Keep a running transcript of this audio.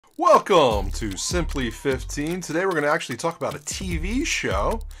Welcome to Simply 15. Today we're going to actually talk about a TV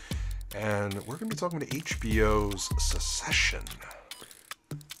show, and we're going to be talking about HBO's Succession.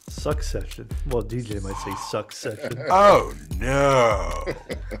 Succession. Well, DJ might say succession. Oh, no.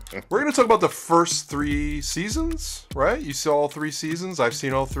 We're going to talk about the first 3 seasons, right? You saw all 3 seasons. I've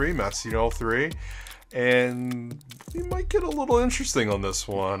seen all 3. Matt's seen all 3. And we might get a little interesting on this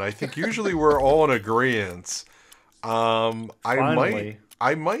one. I think usually we're all in agreement.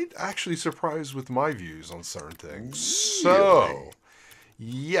 I might actually surprise with my views on certain things. So,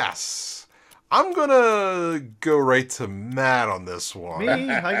 yes. I'm going to go right to Matt on this one. Me?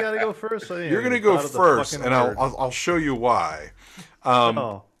 I got to go first. You're going to go first, and I'll show you why.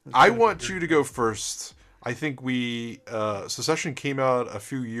 I want you to go first. I think Succession came out a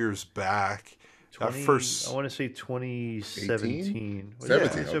few years back. I want to say 2017.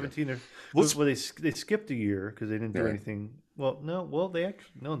 17. Okay. Well, they skipped a year because they didn't do anything. Well, no. Well, the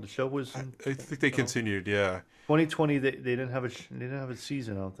show was. I think they continued. Yeah. 2020. They didn't have a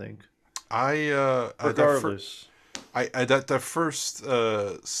season. I don't think. Regardless. That first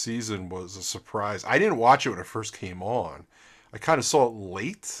season was a surprise. I didn't watch it when it first came on. I kind of saw it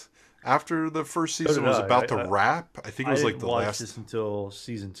late after the first season was about to wrap. I think it was like the last. I didn't watch this until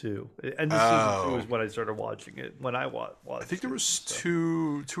season 2. And season 2 is when I started watching it. When I watched. I think there was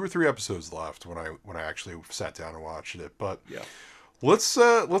two or 3 episodes left when I actually sat down and watched it. But yeah.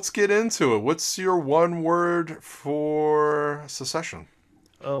 Let's get into it. What's your one word for Succession?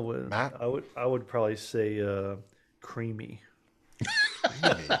 Oh, well, Matt? I would probably say creamy.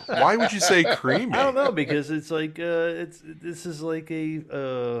 Creamy. Why would you say creamy? I don't know, because it's like this is like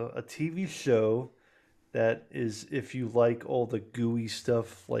a TV show that is, if you like all the gooey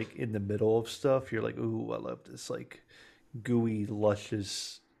stuff like in the middle of stuff, you're like, ooh, I love this like gooey,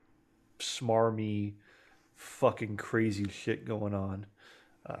 luscious, smarmy, fucking crazy shit going on.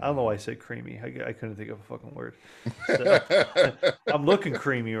 I don't know why I said creamy. I couldn't think of a fucking word. So, I'm looking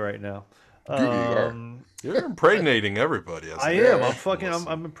creamy right now. You're impregnating everybody. I am.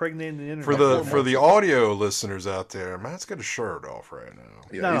 I'm impregnating the internet. For the audio listeners out there, Matt's got a shirt off right now.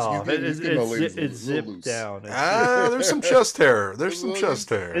 Yeah, it's zipped down. There's some chest hair. I'm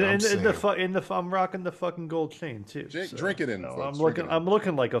rocking the fucking gold chain too. Drink it in. I'm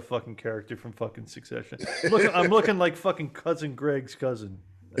looking like a fucking character from fucking Succession. I'm looking like fucking cousin Greg's cousin.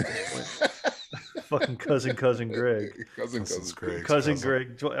 Fucking cousin Greg. Cousin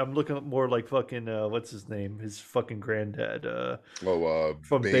Greg. I'm looking more like fucking what's his name? His fucking granddad.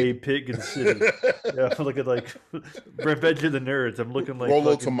 From Babe Pig and City. Yeah, I'm looking like Revenge of the Nerds. I'm looking like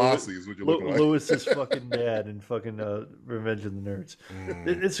Rollo Tomasi is what you're looking like. Lewis's fucking dad in fucking Revenge of the Nerds.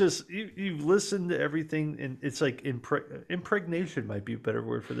 It's just you listen to everything, and it's like impregnation might be a better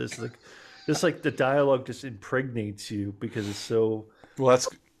word for this. Like just like the dialogue just impregnates you because it's so.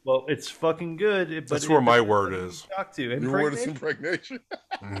 Well, it's fucking good. But that's where my word is. Your word is impregnation.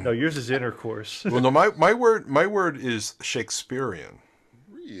 No, yours is intercourse. Well, no, my word is Shakespearean.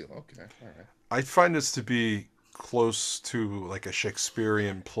 Real, okay, all right. I find this to be close to like a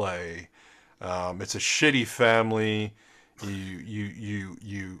Shakespearean play. It's a shitty family.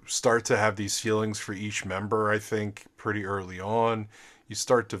 You start to have these feelings for each member. I think pretty early on, you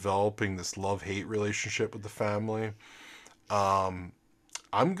start developing this love-hate relationship with the family.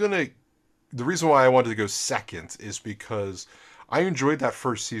 The reason why I wanted to go second is because I enjoyed that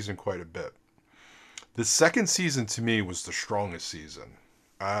first season quite a bit. The second season to me was the strongest season.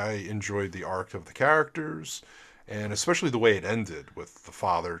 I enjoyed the arc of the characters, and especially the way it ended with the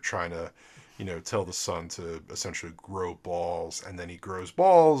father trying to, tell the son to essentially grow balls, and then he grows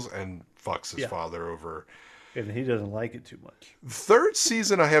balls and fucks his father over. And he doesn't like it too much. The third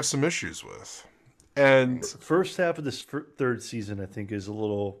season I have some issues with. And first half of this third season, I think, is a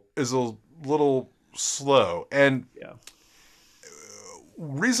little slow. And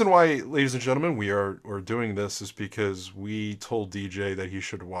reason why, ladies and gentlemen, we are doing this is because we told DJ that he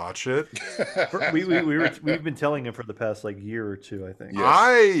should watch it. We've been telling him for the past year or 2, I think. Yes.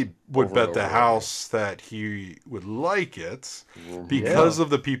 I would bet the house that he would like it because of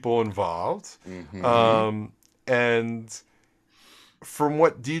the people involved. Mm-hmm. And from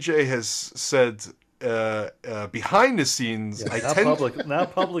what DJ has said behind the scenes,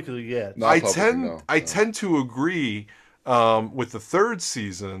 not publicly yet. I tend to agree with the third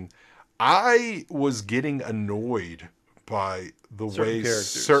season. I was getting annoyed by the way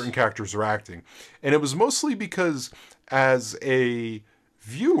certain characters are acting, and it was mostly because as a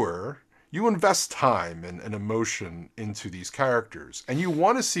viewer, you invest time and emotion into these characters, and you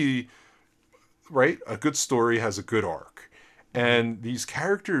want to see, right? A good story has a good arc. And these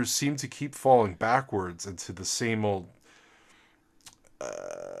characters seem to keep falling backwards into the same old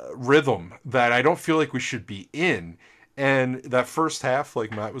rhythm that I don't feel like we should be in. And that first half,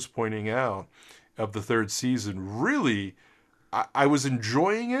 like Matt was pointing out, of the third season, really, I was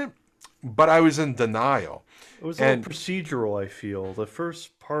enjoying it, but I was in denial. It was a little procedural, I feel. The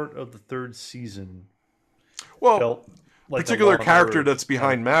first part of the third season felt like particular character that's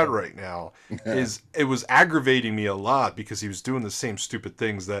behind Matt right now it was aggravating me a lot because he was doing the same stupid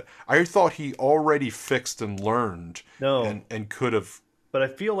things that I thought he already fixed and learned and could have. But I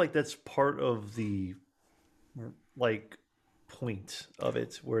feel like that's part of the point of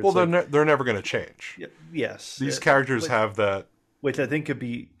it, where it's they're never going to change. Yes, these characters have that, which I think could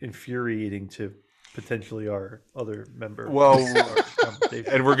be infuriating to potentially our other member. Well,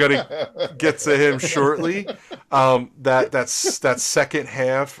 and we're gonna get to him shortly. That second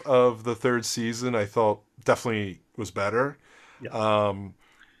half of the third season, I thought definitely was better. Yeah.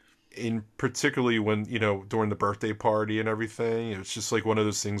 In particularly when during the birthday party and everything, it's just like one of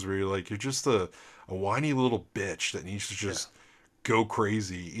those things where you're just a whiny little bitch that needs to just go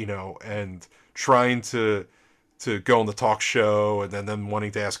crazy, and trying to go on the talk show and then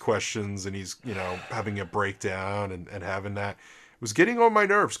wanting to ask questions, and he's having a breakdown and having that. It was getting on my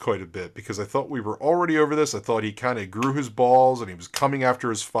nerves quite a bit because I thought we were already over this. I thought he kind of grew his balls and he was coming after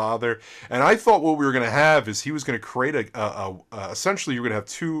his father, and I thought what we were going to have is he was going to create essentially you're going to have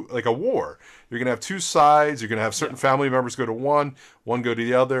two, like a war. You're going to have two sides. You're going to have certain family members go to one go to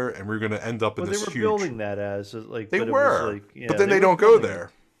the other, and we're going to end up in this huge. They were building that as like they were, but then they don't go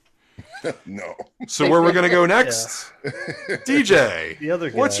there. No. So where we're gonna go next, DJ? The other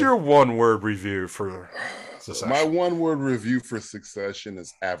guy. What's your one-word review for Succession? My one-word review for Succession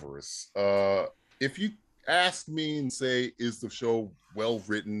is avarice. If you ask me and say, is the show well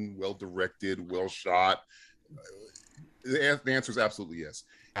written, well directed, well shot? The answer is absolutely yes.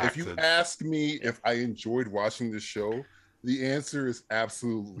 Acted. If you ask me if I enjoyed watching this show, the answer is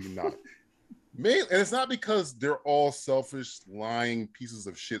absolutely not. And it's not because they're all selfish, lying pieces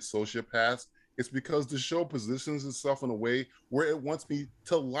of shit sociopaths. It's because the show positions itself in a way where it wants me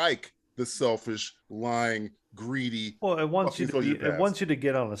to like the selfish, lying, greedy. Well, it wants you to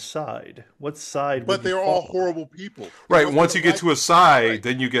get on a side. What side? But they're all horrible people. Right. Once you get to a side,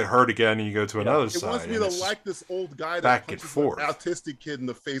 then you get hurt again, and you go to another side. It wants me to like this old guy that punches an autistic kid in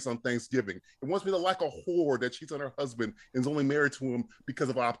the face on Thanksgiving. It wants me to like a whore that cheats on her husband and is only married to him because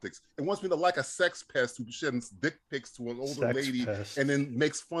of optics. It wants me to like a sex pest who sends dick pics to an older lady and then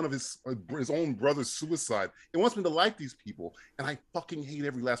makes fun of his own brother's suicide. It wants me to like these people, and I fucking hate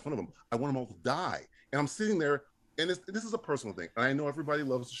every last one of them. I want them all to die. And I'm sitting there, and this is a personal thing. And I know everybody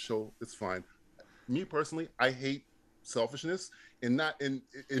loves the show. It's fine. Me personally, I hate selfishness, and not in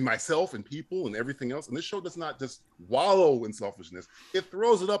myself and people and everything else. And this show does not just wallow in selfishness. It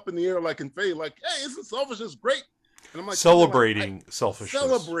throws it up in the air like in Faye, like, hey, isn't selfishness great? And I'm like, celebrating selfishness.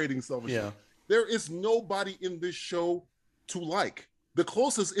 Celebrating selfishness. Yeah. There is nobody in this show to like. The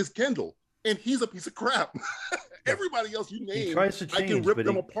closest is Kendall, and he's a piece of crap. Everybody else you name, I can rip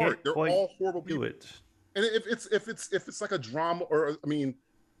them apart. They're all horrible people. And if it's like a drama, or I mean,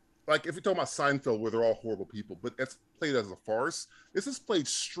 like if you're talking about Seinfeld, where they're all horrible people, but that's played as a farce. This is played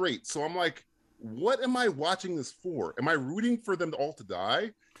straight. So I'm like, what am I watching this for? Am I rooting for them all to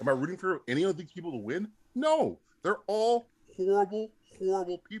die? Am I rooting for any of these people to win? No, they're all horrible,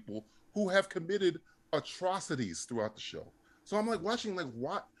 horrible people who have committed atrocities throughout the show. So I'm like watching, like,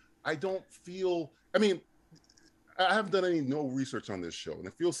 what? I don't feel. I mean, I haven't done no research on this show, and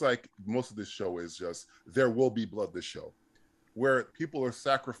it feels like most of this show is just there will be blood. This show, where people are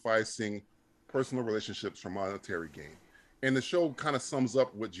sacrificing personal relationships for monetary gain, and the show kind of sums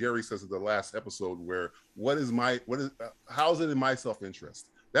up what Jerry says in the last episode, where how is it in my self-interest?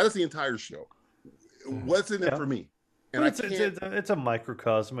 That is the entire show. What's in it for me? And it's a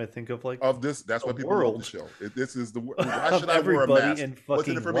microcosm, I think, of this. That's why people love the show. This is the. Why should I wear a mask? In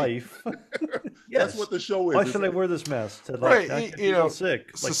fucking life. Yes. That's what the show is. Why should I wear this mask? To not get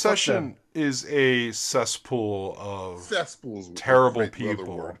sick. Secession is a cesspool of terrible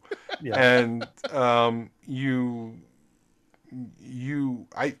people, and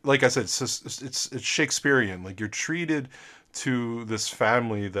like I said, it's Shakespearean. Like, you're treated to this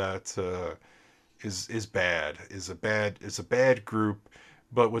family that. Is a bad group,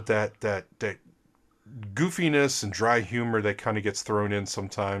 but with that goofiness and dry humor that kind of gets thrown in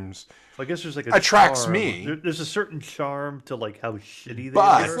sometimes. I guess there's attracts me. There's a certain charm to like how shitty they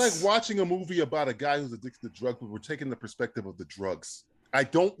are. It's like watching a movie about a guy who's addicted to drugs, but we're taking the perspective of the drugs. I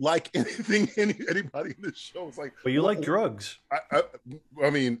don't like anything anybody in this show. It's like, but you like drugs. I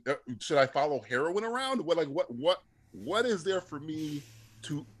mean, should I follow heroin around? What is there for me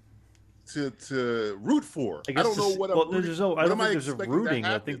to to root for. I don't know what I'm rooting. I don't think there's a rooting.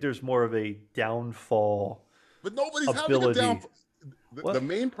 I think there's more of a downfall. But nobody's having a downfall. The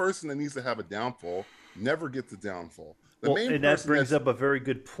main person that needs to have a downfall never gets a downfall. And that brings up a very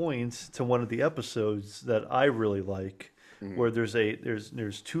good point to one of the episodes that I really like, where there's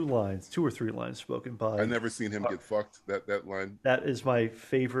 2 or 3 lines spoken by. I've never seen him get fucked. That line. That is my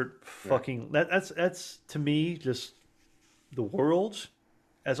favorite fucking. Yeah. That's to me just the world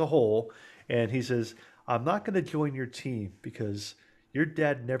as a whole. And he says, "I'm not going to join your team because your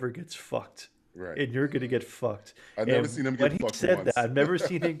dad never gets fucked." Right. And you're going to get fucked. I've never seen him get fucked once. When he said that, I've never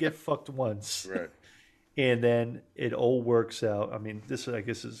seen him get fucked once. Right. And then it all works out. I mean, this, I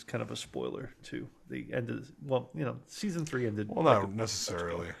guess, is kind of a spoiler to the end of, season 3 ended. Well, not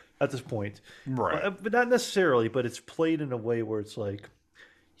necessarily. At this point. Right. But not necessarily, but it's played in a way where it's like,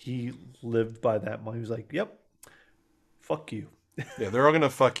 he lived by that. He was like, yep, fuck you. Yeah, they're all gonna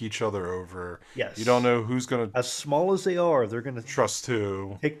fuck each other over. Yes. You don't know who's gonna. As small as they are, they're gonna trust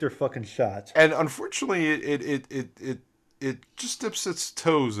who. Take their fucking shot. And unfortunately, it just dips its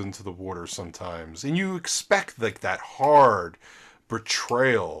toes into the water sometimes, and you expect like that hard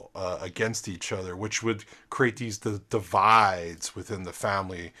betrayal against each other, which would create these divides within the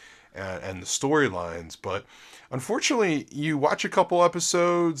family and the storylines. But unfortunately, you watch a couple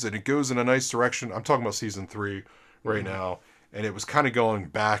episodes and it goes in a nice direction. I'm talking about season 3 right now. And it was kind of going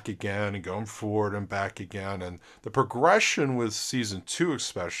back again and going forward and back again. And the progression with season 2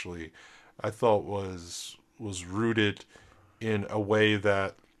 especially, I thought was rooted in a way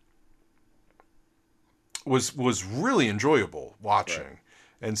that was really enjoyable watching. Right.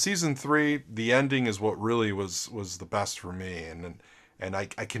 And season 3, the ending is what really was the best for me. And I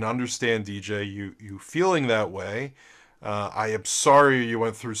can understand, DJ, you feeling that way. I am sorry you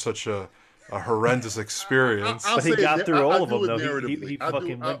went through such a horrendous experience. But he got through all of them, though. He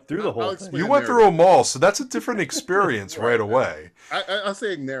fucking went through the whole thing. You went through them all, so that's a different experience right away. I'll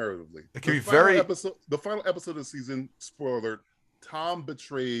say it narratively. It can be very... The final episode of the season, spoiler alert, Tom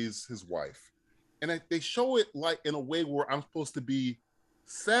betrays his wife. And they show it like in a way where I'm supposed to be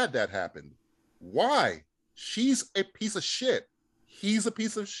sad that happened. Why? She's a piece of shit. He's a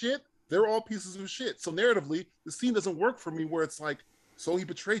piece of shit. They're all pieces of shit. So narratively, the scene doesn't work for me where it's like, so he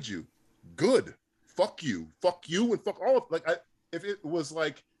betrayed you. Good. Fuck you, and fuck all of if it was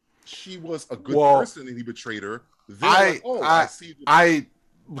like she was a good person and he betrayed her, then I see.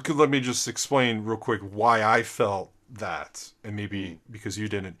 Let me just explain real quick why I felt that, and maybe because you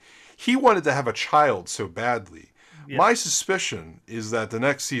didn't. He wanted to have a child so badly. Yeah. My suspicion is that the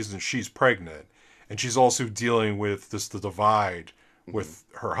next season she's pregnant, and she's also dealing with the divide with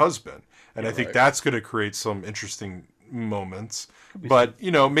her husband, and I think that's going to create some interesting moments. But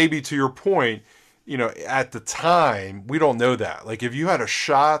maybe to your point, at the time we don't know that. Like if you had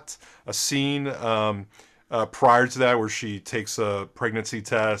a scene prior to that where she takes a pregnancy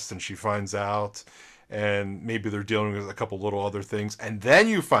test and she finds out, and maybe they're dealing with a couple little other things, and then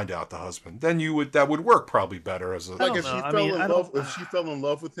you find out the husband, then that would work probably better as a if she fell in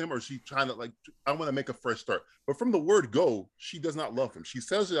love with him, or she trying to I want to make a fresh start. But from the word go, she does not love him. She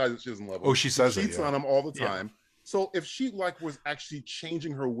says she doesn't love him. Oh, she says she cheats on him all the time. Yeah. So if she was actually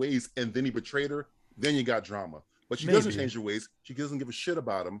changing her ways and then he betrayed her, then you got drama. But she doesn't change her ways. She doesn't give a shit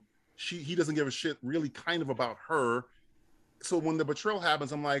about him. He doesn't give a shit really kind of about her. So when the betrayal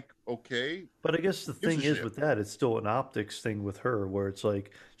happens, I'm like, okay. But I guess the thing is with that, it's still an optics thing with her where it's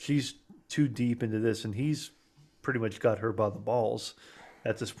like she's too deep into this and he's pretty much got her by the balls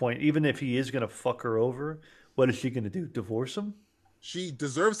at this point. Even if he is going to fuck her over, what is she going to do? Divorce him? She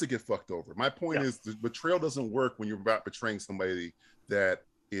deserves to get fucked over. My point is the betrayal doesn't work when you're about betraying somebody that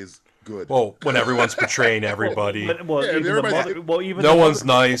is good. Well, when everyone's betraying everybody. No one's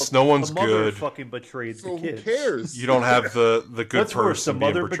nice. No one's good. Fucking betrayed the kids. Who cares? You don't have the good What's person worse, the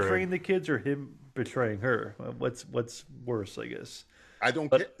mother betrayed. betraying the kids or him betraying her? What's worse, I guess? I don't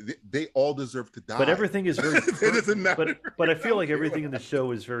care. They all deserve to die. But everything is very... It doesn't matter. But I feel like everything in the show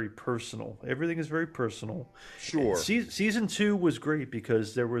is very personal. Everything is very personal. Sure. Season 2 was great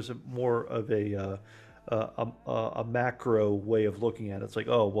because there was more of a macro way of looking at it. It's like,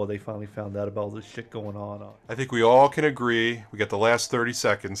 oh, well, they finally found out about all this shit going on. I think we all can agree. We got the last 30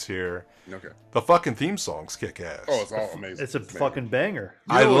 seconds here. Okay. The fucking theme songs kick ass. Oh, it's all amazing. It's a fucking banger.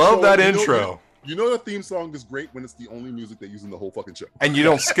 I love that intro. You know the theme song is great when it's the only music they use in the whole fucking show. And you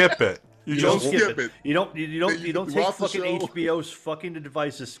don't skip it. You don't skip it. You don't take fucking HBO's fucking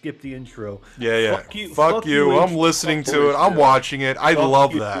devices, skip the intro. Yeah. Fuck you. I'm listening to it. I'm watching it. I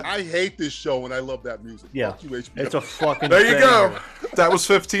love that. I hate this show and I love that music. Yeah. Fuck you, HBO. It's a fucking There you go. That was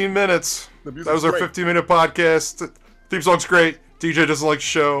 15 minutes. That was our 15-minute podcast. Theme song's great. DJ doesn't like the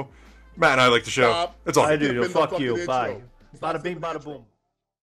show. Matt and I like the show. That's all. I do. Fuck you. Bye. Bada bing, bada boom.